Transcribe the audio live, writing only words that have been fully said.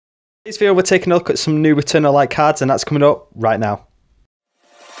This video we're taking a look at some new Eternal Light cards, and that's coming up right now.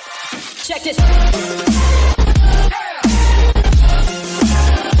 Check this.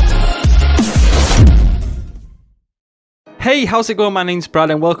 Hey, how's it going? My name's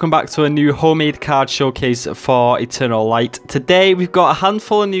Brad and welcome back to a new homemade card showcase for Eternal Light. Today we've got a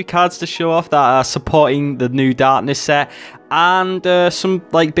handful of new cards to show off that are supporting the new Darkness set, and some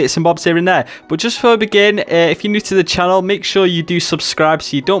like bits and bobs here and there. But just before we begin, if you're new to the channel, make sure you do subscribe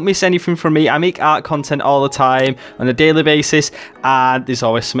so you don't miss anything from me. I make art content all the time on a daily basis, and there's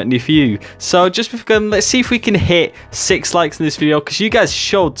always something new for you. So just before we begin, let's see if we can hit 6 likes in this video, because you guys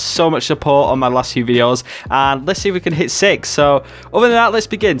showed so much support on my last few videos, and let's see if we can hit 6. So other than that, let's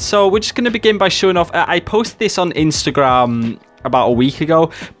begin. So we're just going to begin by showing off, I posted this on Instagram about a week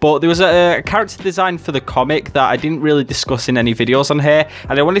ago, but there was a character design for the comic that I didn't really discuss in any videos on here,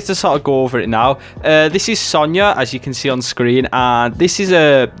 and I wanted to sort of go over it now. This is Sonya, as you can see on screen, and this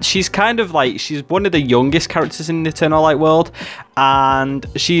is she's kind of like, she's one of the youngest characters in the Eternal Light world, and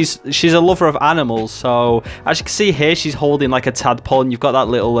she's a lover of animals. So as you can see here, she's holding like a tadpole, and you've got that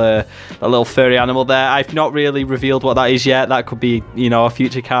little furry animal there. I've not really revealed what that is yet. That could be, you know, a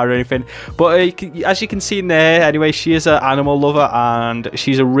future card or anything, but as you can see in there anyway, she is an animal lover, and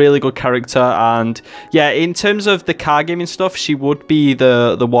she's a really good character. And yeah, in terms of the card gaming stuff, she would be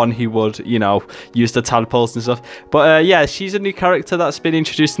the one who would, you know, use the tadpoles and stuff. But yeah, she's a new character that's been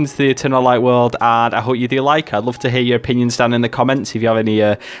introduced into the Eternal Light world, and I hope you do like her. I'd love to hear your opinions down in the comments if you have any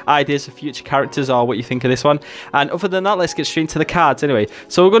ideas of future characters or what you think of this one. And other than that, let's get straight into the cards anyway.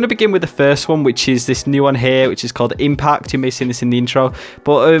 So we're going to begin with the first one, which is this new one here, which is called Impact. You may have seen this in the intro,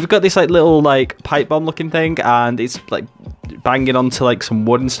 but we've got this like little like pipe bomb looking thing, and it's like banging onto like some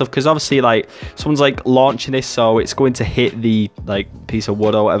wood and stuff, because obviously like someone's like launching this, so it's going to hit the like piece of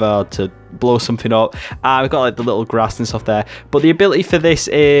wood or whatever to blow something up. We've got like the little grass and stuff there, but the ability for this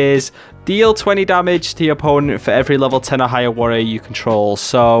is deal 20 damage to your opponent for every level 10 or higher warrior you control.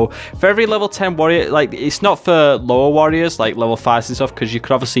 So for every level 10 warrior, like it's not for lower warriors like level 5s and stuff, because you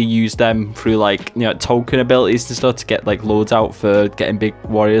could obviously use them through like, you know, token abilities and stuff to get like loads out for getting big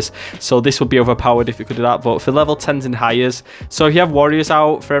warriors. So this would be overpowered if you could do that. But for level 10s and highers, so if you have warriors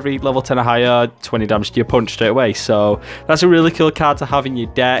out for every level 10 or higher, 20 damage to your opponent straight away. So that's a really cool card to have in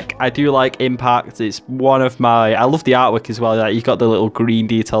your deck. I do like Impact. It's one of my, I love the artwork as well. Like, you got the little green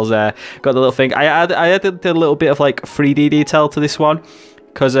details there, got the little thing. I added a little bit of like 3D detail to this one,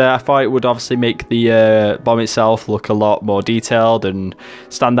 because I thought it would obviously make the bomb itself look a lot more detailed and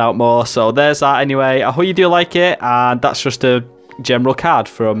stand out more. So there's that anyway. I hope you do like it, and that's just a general card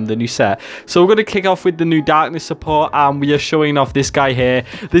from the new set. So we're going to kick off with the new Darkness support, and we are showing off this guy here.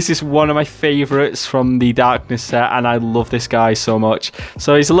 This is one of my favorites from the Darkness set, and I love this guy so much.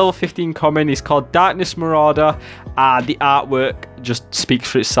 So he's a level 15 common. He's called Darkness Marauder, and the artwork just speaks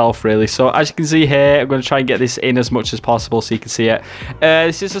for itself really. So as you can see here, I'm going to try and get this in as much as possible so you can see it.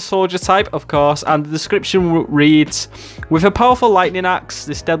 This is a soldier type, of course, and the description reads, with a powerful lightning axe,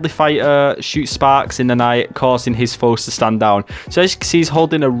 this deadly fighter shoots sparks in the night, causing his foes to stand down. So as you can see, he's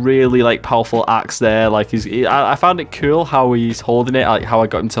holding a really like powerful axe there. Like I found it cool how he's holding it, like how I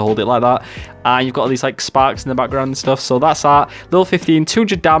got him to hold it like that. And you've got all these like sparks in the background and stuff. So that's that. Level 15,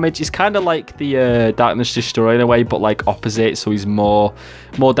 200 damage. He's kind of like the Darkness Destroyer in a way, but like opposite. So he's more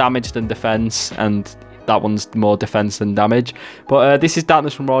damage than defense, and that one's more defense than damage. But this is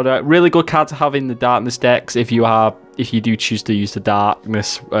Darkness Marauder. Really good card to have in the Darkness decks if you do choose to use the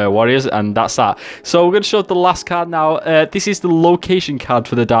Darkness warriors, and that's that. So we're going to show the last card now. This is the location card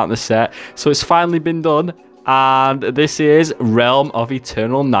for the Darkness set. So it's finally been done. And this is Realm of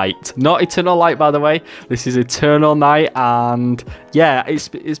Eternal Night. Not Eternal Light, by the way. This is Eternal Night, and yeah, it's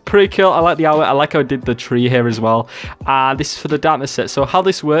pretty cool. I like the artwork. I like how I did the tree here as well. And this is for the Darkness set. So how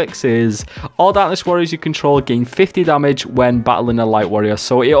this works is all Darkness warriors you control gain 50 damage when battling a Light warrior.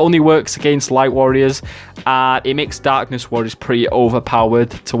 So it only works against Light warriors, and it makes Darkness warriors pretty overpowered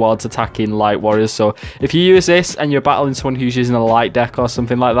towards attacking Light warriors. So if you use this and you're battling someone who's using a Light deck or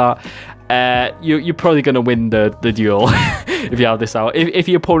something like that, you're probably going to win the duel if you have this out. If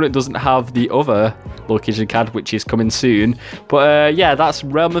your opponent doesn't have the other location card, which is coming soon. But yeah, that's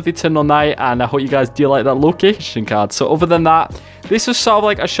Realm of Eternal Night, and I hope you guys do like that location card. So other than that, this was sort of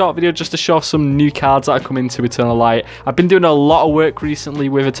like a short video just to show off some new cards that are coming to Eternal Light. I've been doing a lot of work recently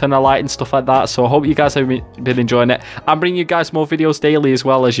with Eternal Light and stuff like that, so I hope you guys have been enjoying it. I'm bringing you guys more videos daily as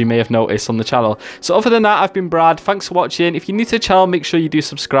well, as you may have noticed on the channel. So other than that, I've been Brad. Thanks for watching. If you're new to the channel, make sure you do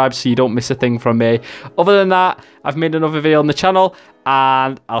subscribe so you don't miss a thing from me. Other than that, I've made another video on the channel,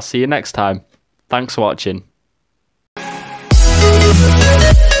 and I'll see you next time. Thanks for watching.